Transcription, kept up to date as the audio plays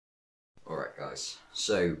guys.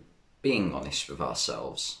 So, being honest with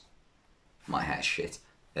ourselves, my hair's shit,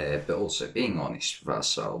 but also being honest with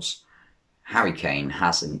ourselves, Harry Kane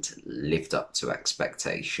hasn't lived up to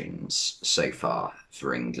expectations so far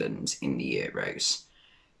for England in the Euros,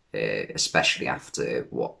 especially after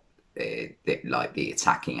what the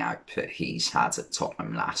attacking output he's had at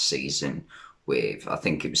Tottenham last season. With I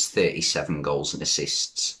think it was 37 goals and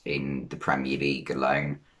assists in the Premier League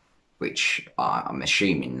alone, which I'm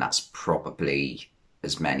assuming that's probably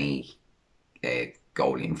as many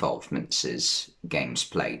goal involvements as games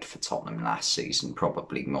played for Tottenham last season,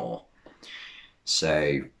 probably more.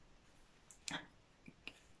 So,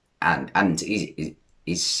 and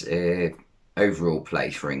his overall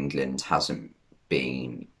play for England hasn't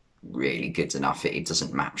been really good enough. It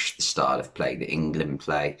doesn't match the style of play that England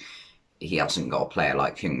play. He hasn't got a player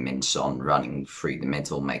like Heung-min Son running through the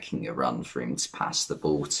middle, making a run for him to pass the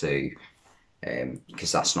ball to,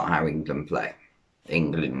 because that's not how England play.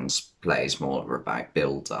 England's play is more about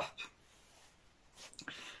build-up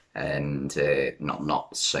and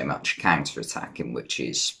not so much counter-attacking, which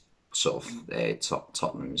is sort of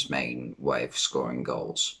Tottenham's main way of scoring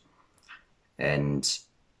goals. And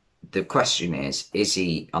the question is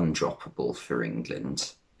he undroppable for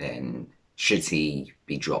England? And should he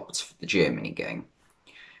be dropped for the Germany game?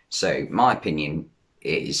 So my opinion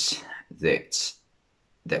is that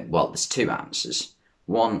well, there's two answers.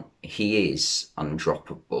 One, he is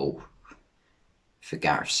undroppable for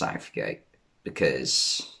Gareth Southgate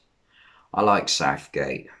because I like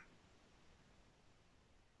Southgate,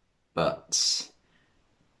 but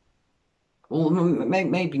well,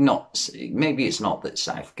 maybe not. Maybe it's not that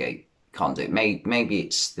Southgate can't do it. Maybe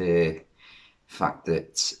it's the fact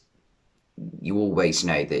that you always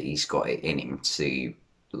know that he's got it in him to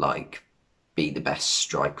be the best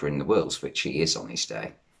striker in the world, which he is on his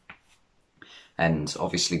day. And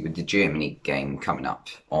obviously with the Germany game coming up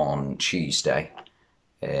on Tuesday,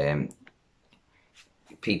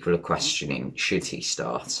 people are questioning should he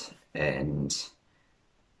start, and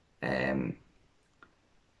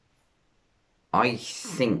I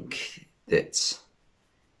think that,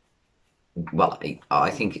 well, I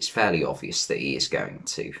think it's fairly obvious that he is going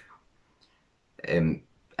to.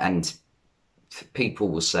 And people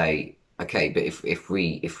will say, okay, but if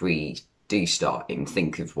we do start him,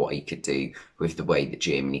 think of what he could do with the way that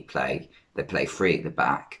Germany play. They play three at the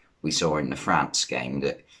back. We saw in the France game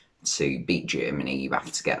that to beat Germany, you have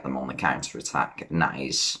to get them on the counter-attack, and that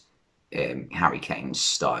is Harry Kane's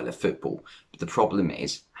style of football. But the problem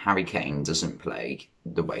is, Harry Kane doesn't play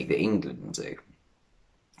the way that England do.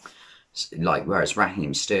 Whereas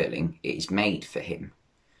Raheem Sterling, it is made for him.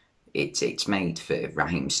 It's made for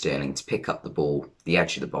Raheem Sterling to pick up the ball, the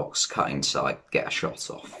edge of the box, cut inside, get a shot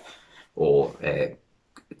off. Or a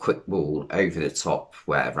quick ball over the top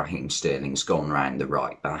where Raheem Sterling's gone round the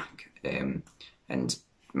right back and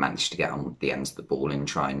managed to get on the end of the ball and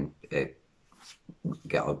try and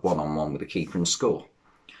get a one-on-one with the keeper and score.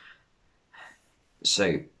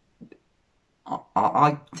 So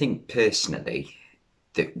I think personally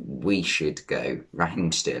that we should go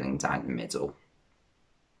Raheem Sterling down the middle.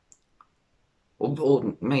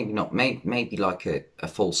 Or maybe not, maybe like a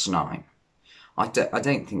false nine. I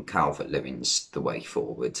don't think Calvert-Lewin's the way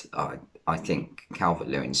forward. I think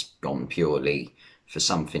Calvert-Lewin's gone purely for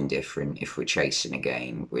something different if we're chasing a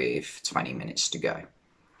game with 20 minutes to go.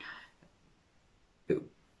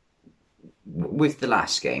 With the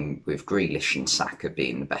last game, with Grealish and Saka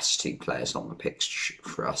being the best two players on the pitch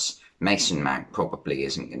for us, Mason Mount probably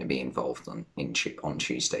isn't going to be involved on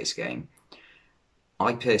Tuesday's game.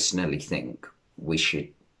 I personally think we should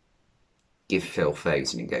give Phil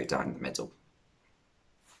Foden and go down the middle.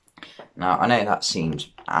 Now, I know that seems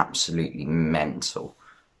absolutely mental,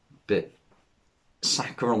 but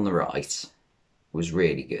Saka on the right was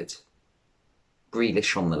really good.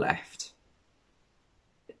 Grealish on the left.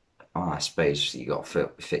 Oh, I suppose you got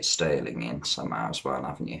to fit Sterling in somehow as well,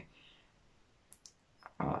 haven't you?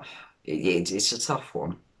 It's a tough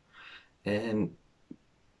one.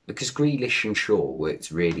 Because Grealish and Shaw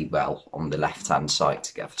worked really well on the left-hand side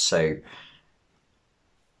together. So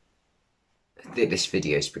this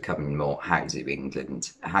video is becoming more how should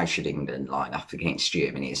England line up against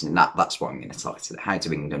Germany, isn't it? That's what I'm going to title it. How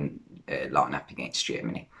do England line up against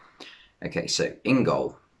Germany? Okay, so in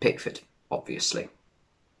goal, Pickford, obviously.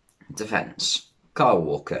 Defence, Kyle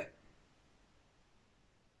Walker.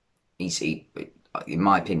 In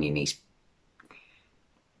my opinion,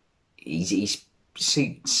 he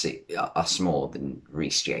suits us more than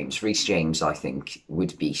Reece James. Reece James, I think,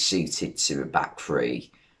 would be suited to a back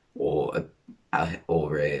three or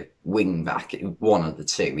a wing back, one of the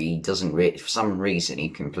two. He doesn't really, for some reason, he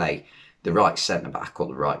can play the right centre back or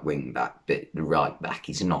the right wing back, but the right back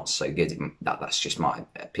is not so good. That's just my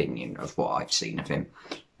opinion of what I've seen of him.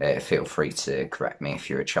 Feel free to correct me if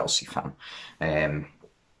you're a Chelsea fan.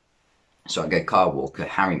 So I go Kyle Walker,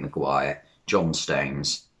 Harry Maguire, John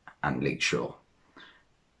Stones, and Luke Shaw.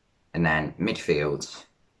 And then midfield,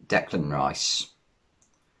 Declan Rice.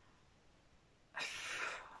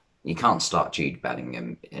 You can't start Jude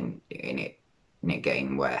Bellingham in a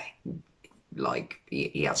game where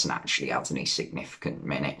he hasn't actually had any significant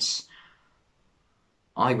minutes.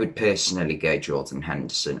 I would personally go Jordan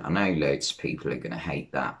Henderson. I know loads of people are going to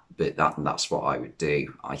hate that, but that's what I would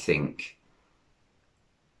do. I think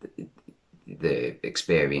the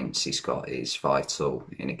experience he's got is vital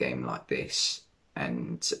in a game like this,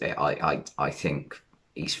 and I think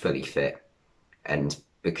he's fully fit, and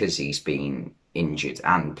because he's been injured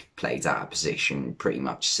and played out of position pretty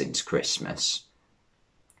much since Christmas,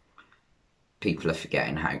 people are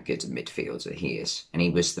forgetting how good a midfielder he is, and he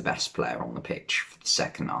was the best player on the pitch for the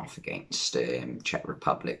second half against Czech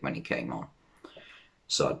Republic when he came on.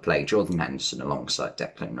 So I'd play Jordan Henderson alongside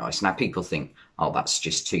Declan Rice. Now people think, oh, that's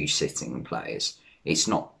just two sitting players. It's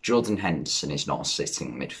not. Jordan Henderson is not a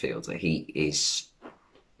sitting midfielder. He is,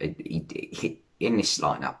 in this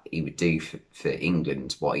lineup, he would do for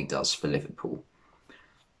England what he does for Liverpool.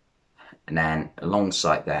 And then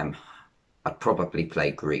alongside them, I'd probably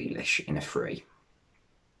play Grealish in a free.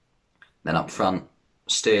 Then up front,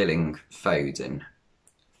 Sterling, Foden,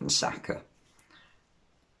 and Saka.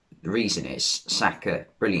 The reason is Saka,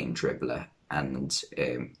 brilliant dribbler and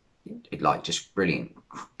just brilliant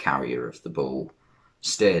carrier of the ball.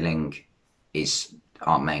 Sterling is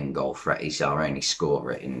our main goal threat. He's our only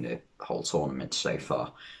scorer in the whole tournament so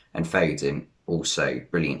far. And Foden, also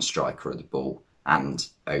brilliant striker of the ball, and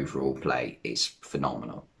overall play is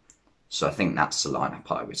phenomenal. So I think that's the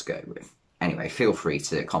lineup I would go with. Anyway, feel free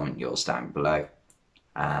to comment yours down below.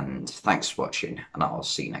 And thanks for watching, and I'll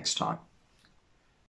see you next time.